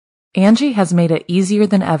Angie has made it easier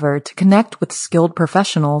than ever to connect with skilled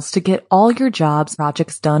professionals to get all your jobs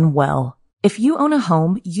projects done well. If you own a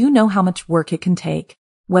home, you know how much work it can take,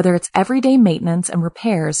 whether it's everyday maintenance and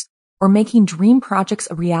repairs or making dream projects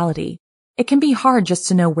a reality. It can be hard just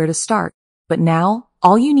to know where to start, but now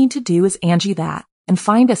all you need to do is Angie that and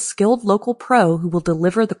find a skilled local pro who will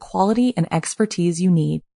deliver the quality and expertise you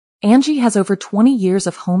need. Angie has over 20 years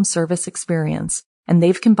of home service experience, and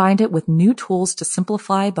they've combined it with new tools to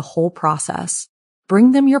simplify the whole process.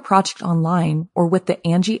 Bring them your project online or with the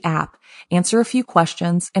Angie app, answer a few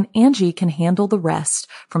questions, and Angie can handle the rest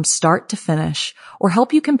from start to finish, or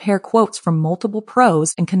help you compare quotes from multiple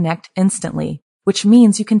pros and connect instantly, which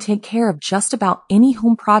means you can take care of just about any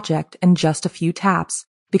home project in just a few taps.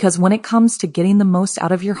 Because when it comes to getting the most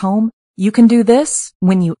out of your home, you can do this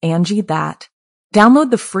when you Angie that.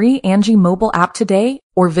 Download the free Angie mobile app today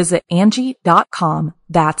or visit Angie.com.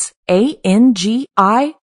 That's ANGI.com.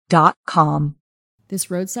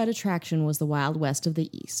 This roadside attraction was the Wild West of the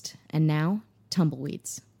East, and now,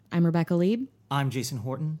 tumbleweeds. I'm Rebecca Lieb. I'm Jason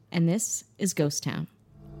Horton. And this is Ghost Town.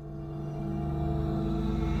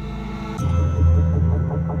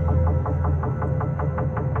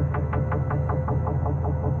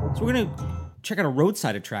 So we're going to check out a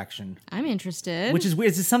roadside attraction. I'm interested. Which is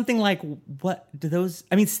weird. Is it something like, what do those...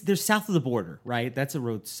 I mean, they're south of the border, right? That's a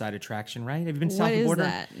roadside attraction, right? Have you been south of the border? What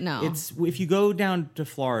is that? No. It's if you go down to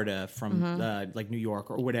Florida from like New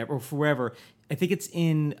York or whatever, or wherever, I think it's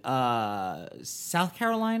in South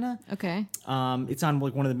Carolina. Okay. It's on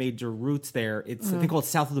like one of the major routes there. It's I think called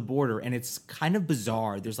south of the border, and it's kind of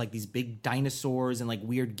bizarre. There's like these big dinosaurs and like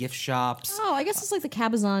weird gift shops. Oh, I guess it's like the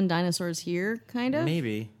Cabazon dinosaurs here, kind of.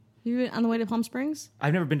 Maybe. You been on the way to Palm Springs?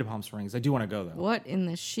 I've never been to Palm Springs. I do want to go, though. What in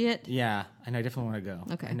the shit? Yeah, and I definitely want to go.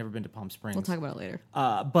 Okay. I've never been to Palm Springs. We'll talk about it later.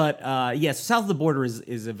 Yeah, so south of the border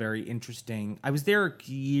is a very interesting... I was there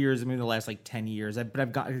years, maybe the last like 10 years, but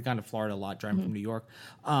I've gone to Florida a lot, driving from New York.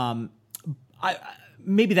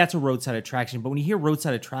 Maybe that's a roadside attraction, but when you hear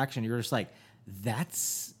roadside attraction, you're just like,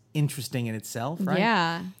 that's interesting in itself, right?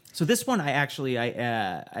 Yeah. So this one, I asked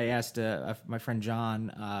my friend John,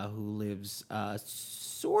 who lives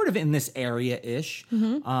sort of in this area-ish.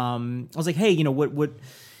 I was like, hey, you know,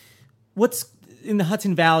 what's in the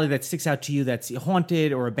Hudson Valley that sticks out to you that's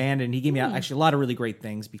haunted or abandoned? And he gave me actually a lot of really great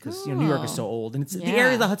things because New York is so old, and it's the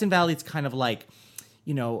area of the Hudson Valley. It's kind of like,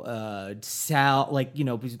 you know, south, like, you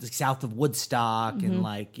know, south of Woodstock and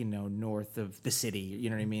like, you know, north of the city. You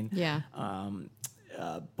know what I mean? Yeah.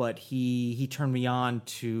 But he turned me on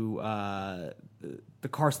to the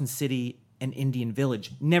Carson City and Indian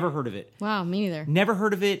Village. Never heard of it. Wow, me neither. Never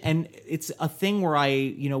heard of it, and it's a thing where I,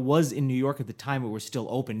 you know, was in New York at the time it was still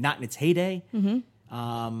open, not in its heyday.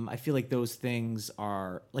 I feel like those things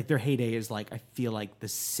are like their heyday is like I feel like the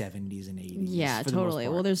 70s and 80s. Yeah, totally.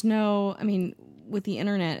 Well, there's no, I mean, with the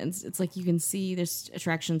internet, it's like you can see there's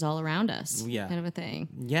attractions all around us. Yeah. Kind of a thing.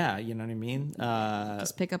 Yeah, you know what I mean?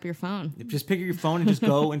 Just pick up your phone. Just pick up your phone and just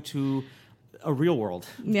go into a real world.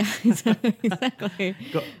 Yeah, exactly.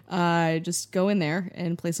 Just go in there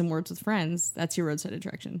and play some Words with Friends. That's your roadside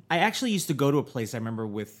attraction. I actually used to go to a place I remember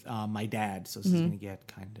with my dad, so this is going to get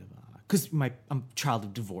kind of... Because I'm a child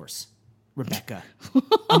of divorce. Rebecca.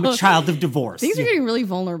 I'm a child of divorce. Things are getting really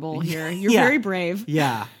vulnerable here. You're very brave.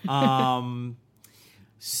 Yeah.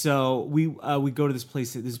 So we go to this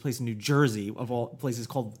place. There's a place in New Jersey of all places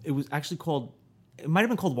called. It was actually called. It might have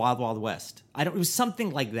been called Wild Wild West. It was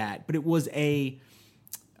something like that. But it was a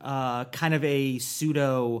kind of a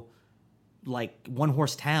pseudo like one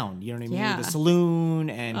horse town. You know what I mean? Yeah. With a saloon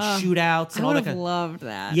and shootouts and I all would that. have loved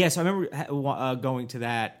that. Yeah. So I remember going to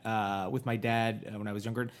that with my dad when I was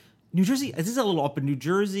younger. New Jersey. This is a little up, but New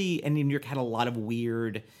Jersey and New York had a lot of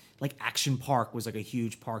weird. Like Action Park was like a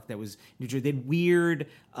huge park that was New Jersey. They had weird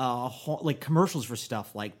like commercials for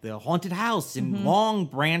stuff like the haunted house in Long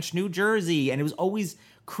Branch, New Jersey, and it was always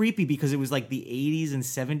creepy because it was like the 80s and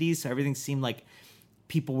 70s, so everything seemed like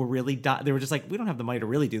people were really they were just like, we don't have the money to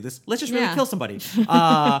really do this. Let's just really kill somebody.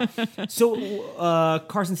 So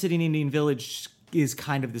Carson City and Indian Village is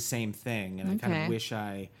kind of the same thing, and I kind of wish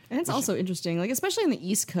I... And it's also interesting, like especially on the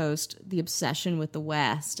East Coast, the obsession with the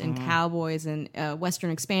West and cowboys and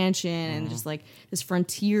Western expansion and just like this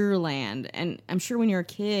frontier land. And I'm sure when you're a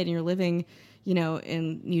kid and you're living, you know,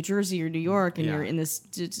 in New Jersey or New York and you're in this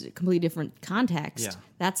completely different context,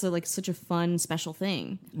 that's like such a fun, special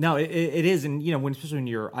thing. No, it is. And, you know, especially when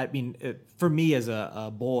you're, I mean, for me as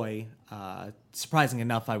a boy, surprising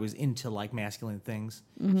enough, I was into like masculine things.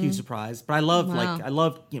 Huge surprise. But I love I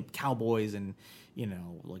love, you know, cowboys and, you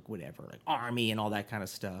know, like whatever, like army and all that kind of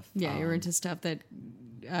stuff. Yeah, you're into stuff that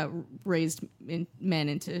raised men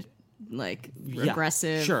into like Yeah,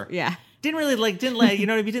 aggressive. sure. Yeah. Didn't you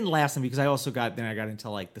know, it didn't last them because I also got into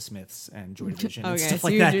like the Smiths and Joy Division and Okay, stuff so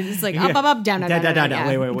like you're that. just like up, down,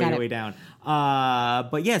 yeah, way down.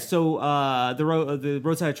 But yeah, so the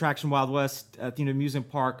roadside attraction Wild West themed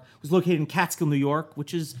amusement park was located in Catskill, New York,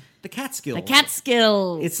 which is the Catskills. The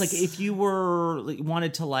Catskills. It's like if you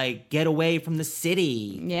wanted to like get away from the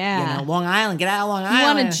city. Yeah. You know, Long Island, get out of Long You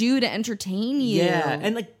Island. want a Jew to entertain you. Yeah,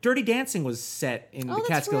 and like Dirty Dancing was set in the that's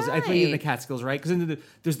Catskills. I right. played in the Catskills, right? Because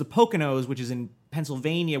there's the Poconos, which is in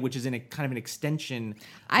Pennsylvania, which is in a kind of an extension.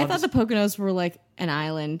 I thought the Poconos were like an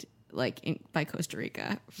island by Costa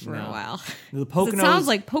Rica for a No. while. The 'Cause Poconos it sounds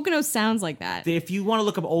like Poconos sounds like that. If you want to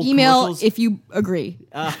look up old Email commercials, if you agree.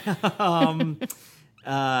 if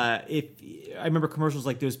I remember commercials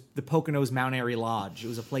like there's the Poconos Mount Airy Lodge. It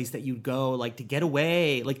was a place that you'd go like to get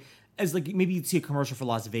away, like as like maybe you'd see a commercial for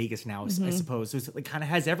Las Vegas now, I suppose. So it's like kind of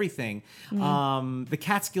has everything. The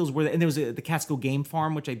Catskills were, and there was the Catskill Game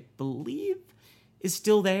Farm, which I believe is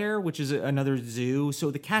still there, which is another zoo.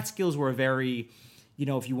 So the Catskills were a very, you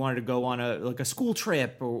know, if you wanted to go on a school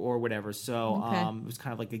trip or whatever. So it was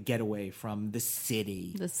kind of like a getaway from the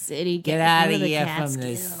city. The city. Get out go of to the here from the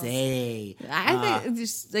Catskills. city. I think it's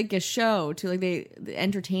just like a show too, like the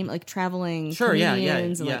entertainment, like traveling Sure, yeah,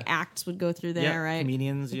 comedians and yeah. like acts would go through there, Yeah, right?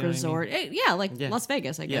 comedians, like you know what I mean? resort, yeah, like Las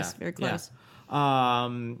Vegas, I guess, very close. Yeah.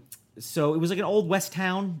 So it was like an old West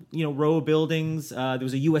town, you know, row of buildings. There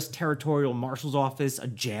was a U.S. Territorial Marshal's office, a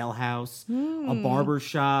jailhouse, a barber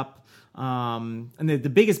shop, and the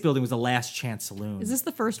biggest building was the Last Chance Saloon. Is this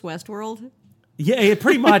the first Westworld? Yeah,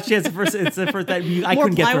 pretty much. Yeah, it's the first that I More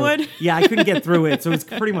couldn't get plywood? through. Yeah, I couldn't get through it, so it's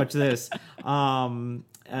pretty much this. The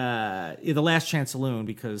Last Chance Saloon,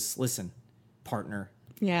 because listen, partner.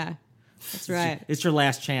 Yeah, that's right. It's your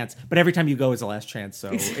last chance, but every time you go, it's a last chance.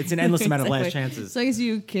 So it's an endless amount of last chances. As long as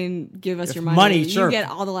you can give us your money, sure. you get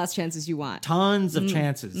all the last chances you want. Tons of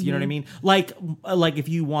chances. You know what I mean? Like if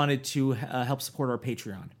you wanted to help support our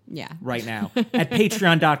Patreon. Yeah. Right now at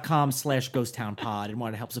patreon.com/ghosttownpod and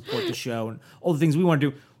want to help support the show and all the things we want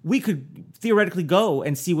to do, we could theoretically go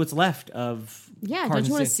and see what's left of. Yeah, Cards don't you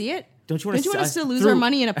and want to Sin. see it? Don't you want us to lose through- our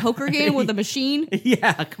money in a poker game with a machine?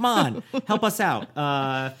 Yeah, come on. Help us out.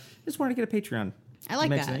 Just wanted to get a Patreon. I like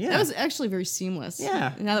Makes that. it- yeah. That was actually very seamless.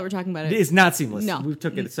 Yeah. Now that we're talking about it. It's not seamless. No. We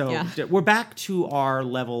took it. So Yeah. we're back to our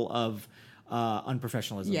level of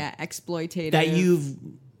unprofessionalism. Yeah, exploitative. That you've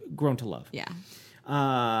grown to love. Yeah.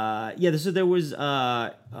 So there was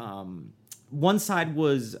one side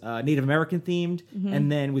was Native American themed,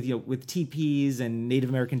 and then with teepees and Native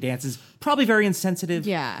American dances, probably very insensitive.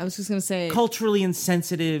 Yeah, I was just gonna say Culturally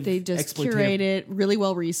insensitive. they just exploitative. curate it really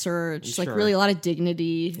well researched, like Sure. really a lot of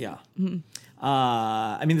dignity. Yeah.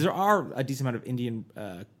 I mean, there are a decent amount of Indian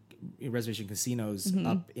reservation casinos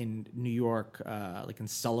up in New York, like in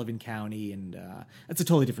Sullivan County, and that's a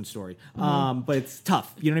totally different story. But it's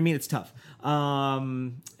tough. You know what I mean? It's tough.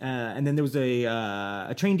 And then there was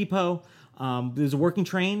a train depot. There's a working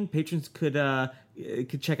train. Patrons could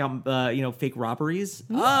check out fake robberies.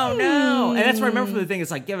 Oh no! And that's what I remember from the thing. It's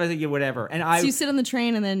like give us whatever. And So you sit on the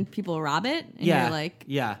train and then people rob it, and yeah, you're like,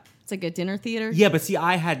 yeah. it's like a dinner theater. Yeah, but see,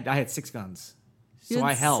 I had 6 guns, You so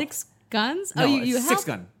had I helped. 6 guns. No, oh, you a helped? 6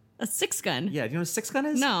 gun. A 6 gun. Yeah, do you know what a 6 gun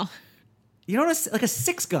is? No, You know what like a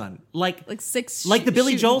 6 gun, like six. the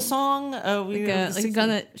Billy shoot- Joel song, like a gun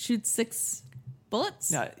that shoots 6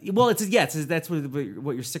 bullets. No, well, that's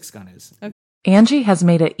what your 6 gun is. Angie has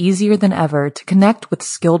made it easier than ever to connect with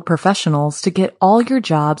skilled professionals to get all your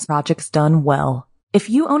jobs projects done well.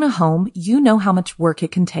 If you own a home, you know how much work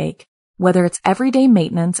it can take, whether it's everyday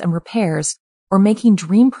maintenance and repairs or making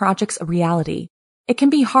dream projects a reality. It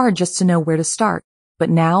can be hard just to know where to start,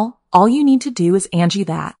 but now all you need to do is Angie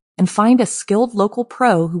that and find a skilled local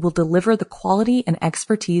pro who will deliver the quality and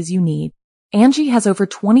expertise you need. Angie has over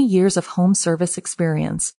 20 years of home service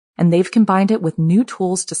experience, and they've combined it with new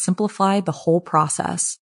tools to simplify the whole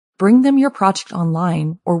process. Bring them your project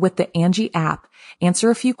online or with the Angie app, answer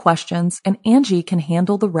a few questions, and Angie can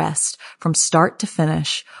handle the rest from start to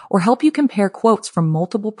finish, or help you compare quotes from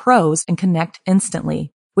multiple pros and connect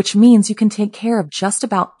instantly, which means you can take care of just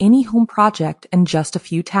about any home project in just a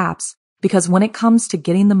few taps. Because when it comes to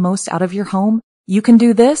getting the most out of your home, you can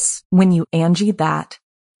do this when you Angie that.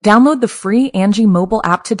 Download the free Angie mobile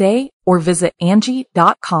app today or visit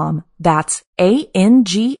Angie.com. That's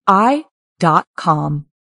ANGI.com.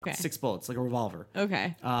 Okay. 6 bullets, like a revolver.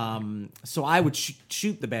 Okay. So I would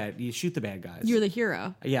shoot the bad guys. You're the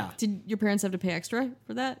hero. Yeah. Did your parents have to pay extra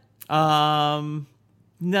for that? No,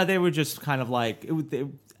 they were just kind of like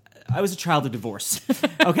I was a child of divorce.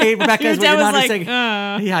 Okay, Rebecca, Your is what dad you're was not like, saying.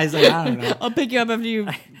 Yeah, he's like, I don't know. I'll pick you up after you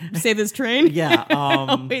save this train. Yeah,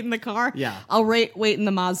 I'll wait in the car. yeah. I'll wait in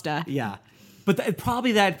the Mazda. Yeah, but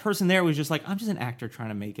probably that person there was just like, I'm just an actor trying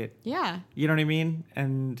to make it. Yeah. You know what I mean?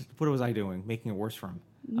 And what was I doing? Making it worse for him.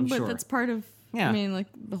 I'm but sure. that's part of, Yeah. I mean, like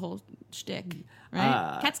the whole shtick,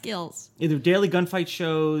 right? Catskills. Either daily gunfight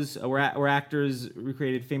shows where actors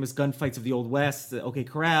recreated famous gunfights of the Old West, the OK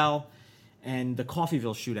Corral, and the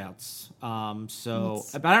Coffeeville shootouts.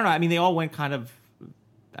 But I don't know. I mean, they all went kind of.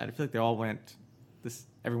 I feel like they all went.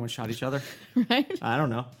 Everyone shot each other. Right? I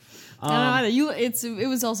don't know. I don't know either. It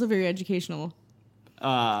was also very educational.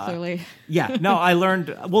 Clearly. Yeah. No, I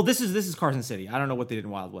learned. Well, this is Carson City. I don't know what they did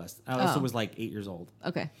in Wild West. I also was like 8 years old.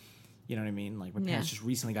 Okay. You know what I mean? Like my parents just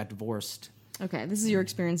recently got divorced. Okay. This is your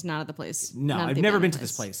experience, not at the place. No, not at I've the never been abandoned to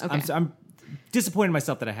this place. Okay. I'm disappointed in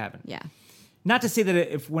myself that I haven't. Yeah. Not to say that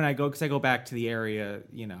if when I go, because I go back to the area,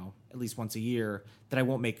 you know, at least once a year, that I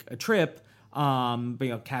won't make a trip,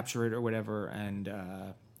 but capture it or whatever, and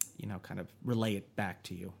kind of relay it back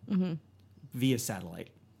to you via satellite.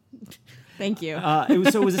 Thank you. It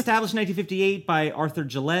was established in 1958 by Arthur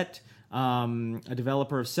Gillette, a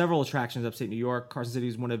developer of several attractions upstate New York. Carson City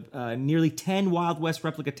is one of nearly 10 Wild West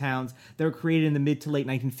replica towns that were created in the mid to late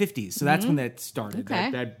 1950s. So that's when that started.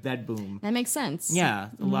 Okay. That boom. That makes sense. Yeah,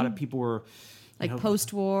 a lot of people were Like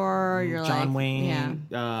post-war, you're John like... Wayne.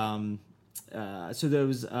 Yeah. So there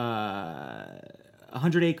was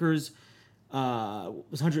 100 acres.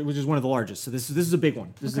 Was 100, which is one of the largest. So this is a big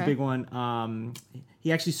one. This is a Okay. big one.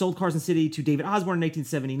 He actually sold Carson City to David Osborne in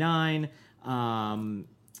 1979.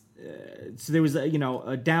 So there was a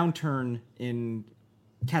downturn in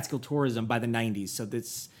Catskill tourism by the 90s. So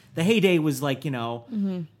the heyday was like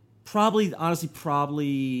probably this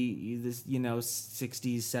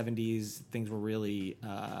 60s 70s things were really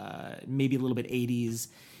maybe a little bit 80s.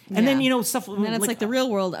 And then stuff. And then it's like the real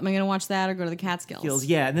world. Am I going to watch that or go to the Catskills?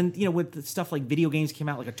 Yeah, and then with the stuff like video games came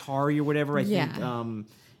out, like Atari or whatever. I think, Yeah.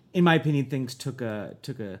 In my opinion, things took a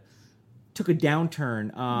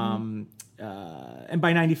downturn. And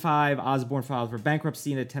by '95, Osborne filed for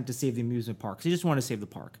bankruptcy in an attempt to save the amusement park. So he just wanted to save the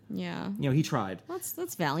park. Yeah. He tried.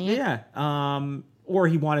 That's valiant. Yeah. Or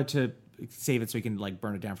he wanted to save it so he can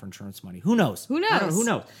burn it down for insurance money. Who knows? Who knows? I don't know. Who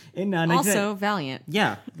knows? In Also valiant.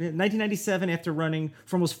 Yeah, in 1997, after running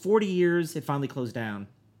for almost 40 years, it finally closed down.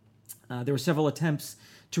 There were several attempts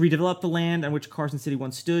to redevelop the land on which Carson City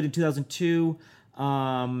once stood. In 2002,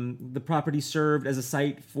 the property served as a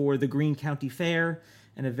site for the Greene County Fair,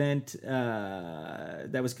 an event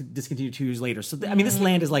that was discontinued 2 years later. So I mean, this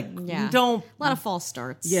land is don't a lot of false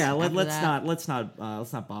starts. Yeah, after that. let's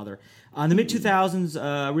not bother. In the mid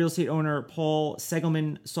 2000s, real estate owner Paul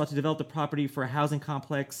Segelman sought to develop the property for a housing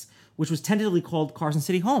complex, which was tentatively called Carson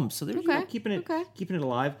City Homes. So they're keeping it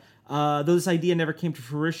alive. Though this idea never came to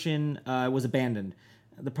fruition, it was abandoned.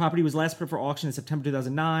 The property was last put up for auction in September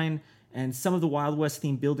 2009, and some of the Wild West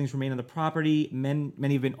themed buildings remain on the property. Many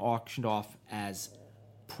have been auctioned off as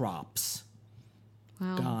props.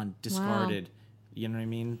 Wow. Gone, discarded. Wow. You know what I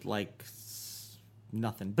mean? Like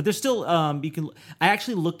nothing. But there's still you can. I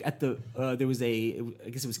actually looked at there was I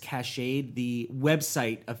guess it was Cashade, the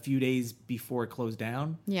website a few days before it closed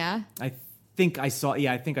down. Yeah. I think I saw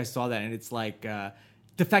that, and it's like the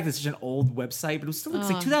fact that it's such an old website, but it was still it's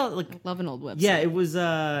like 2000. Like, I love an old website. Yeah, it was.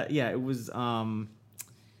 It was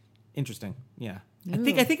interesting. Yeah, I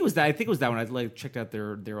think it was that. I think it was that one. I checked out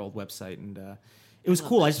their old website, and it was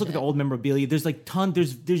cool. I just looked at the old memorabilia. There's like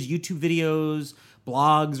there's YouTube videos,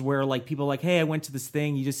 blogs where people are like, hey, I went to this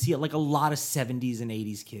thing. You just see it like a lot of 70s and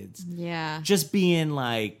 80s kids. Yeah. Just being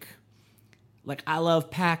like I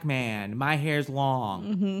love Pac-Man. My hair's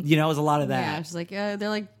long. Mm-hmm. It was a lot of that. Yeah, it's like they're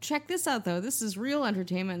like, check this out though. This is real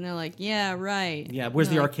entertainment. And they're like, yeah, right. Yeah, where's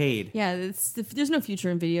the arcade? Yeah, there's no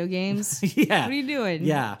future in video games. Yeah, what are you doing?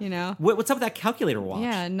 Yeah, What's up with that calculator watch?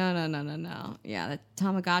 Yeah, no. Yeah, that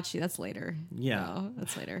Tamagotchi. That's later. Yeah, no,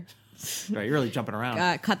 that's later. Right, you're really jumping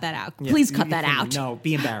around. Cut that out. Yeah. Please cut that out. No,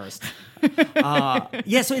 be embarrassed. So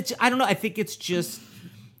it's. I don't know. I think it's just.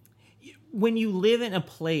 When you live in a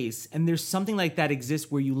place and there's something like that exists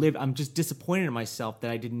where you live, I'm just disappointed in myself that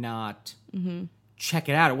I did not check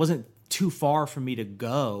it out. It wasn't too far for me to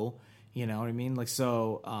go. You know what I mean? But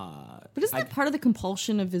isn't that part of the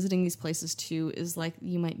compulsion of visiting these places too? Is like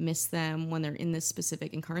you might miss them when they're in this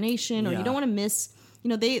specific incarnation, or you don't want to miss.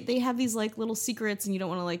 They have these like little secrets, and you don't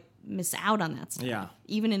want to miss out on that stuff. Yeah,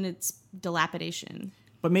 even in its dilapidation.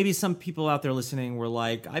 But maybe some people out there listening were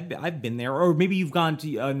like, I've been there. Or maybe you've gone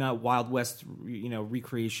to Wild West,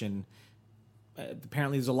 recreation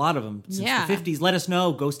apparently there's a lot of them since Yeah. the 50s. Let us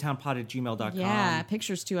know. ghosttownpod@gmail.com. Yeah,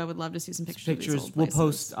 pictures too. I would love to see some pictures. Of these old We'll places.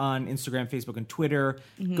 post on Instagram, Facebook, and Twitter.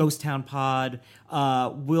 Ghost Town Pod.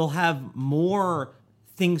 We'll have more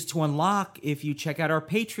things to unlock if you check out our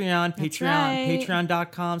Patreon. Right.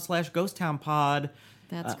 Patreon.com/ghosttownpod.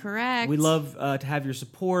 That's correct. We love to have your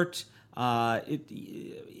support.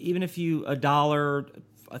 Even if you $1,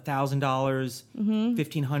 $1,000,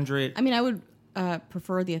 $1,500. I mean, I would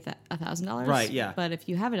prefer the $1,000. Right, yeah. But if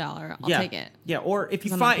you have $1, I'll yeah. take it. Yeah, or if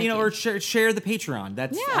you I'm not find, picky. or share the Patreon.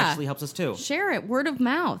 That actually helps us too. Share it. Word of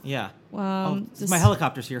mouth. Yeah. Just- My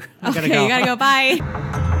helicopter's here. I Okay, gotta go. you gotta go. Bye.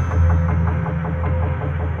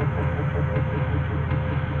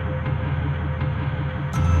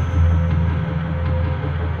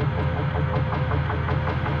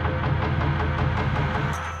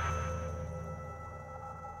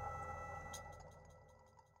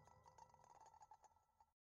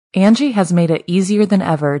 Angie has made it easier than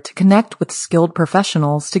ever to connect with skilled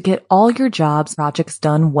professionals to get all your jobs projects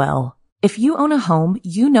done well. If you own a home,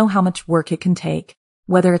 you know how much work it can take,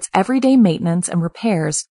 whether it's everyday maintenance and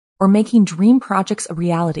repairs or making dream projects a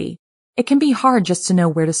reality. It can be hard just to know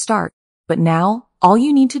where to start, but now all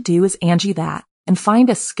you need to do is Angie that and find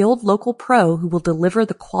a skilled local pro who will deliver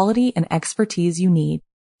the quality and expertise you need.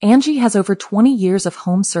 Angie has over 20 years of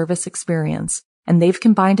home service experience, and they've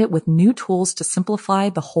combined it with new tools to simplify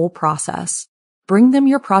the whole process. Bring them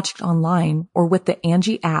your project online or with the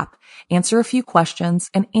Angie app, answer a few questions,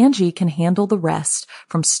 and Angie can handle the rest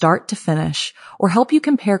from start to finish, or help you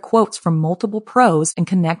compare quotes from multiple pros and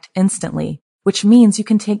connect instantly, which means you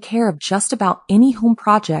can take care of just about any home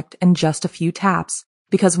project in just a few taps.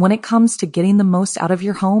 Because when it comes to getting the most out of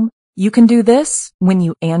your home, you can do this when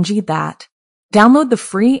you Angie that. Download the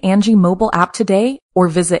free Angie mobile app today or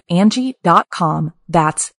visit Angie.com.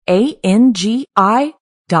 That's ANGI.com.